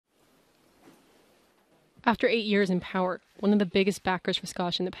After 8 years in power, one of the biggest backers for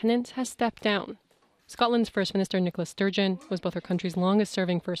Scottish independence has stepped down. Scotland's First Minister Nicola Sturgeon was both her country's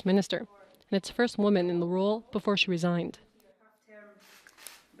longest-serving First Minister and its first woman in the role before she resigned.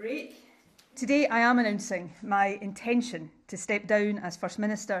 Today I am announcing my intention to step down as First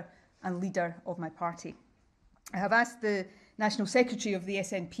Minister and leader of my party. I have asked the National Secretary of the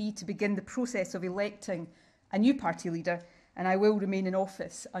SNP to begin the process of electing a new party leader, and I will remain in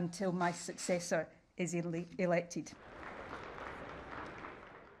office until my successor is elected.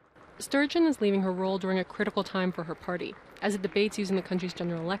 Sturgeon is leaving her role during a critical time for her party, as it debates using the country's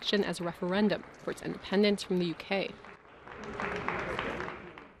general election as a referendum for its independence from the UK.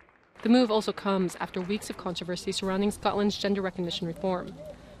 The move also comes after weeks of controversy surrounding Scotland's gender recognition reform,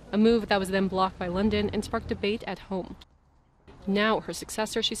 a move that was then blocked by London and sparked debate at home. Now her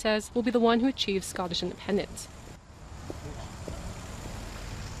successor, she says, will be the one who achieves Scottish independence,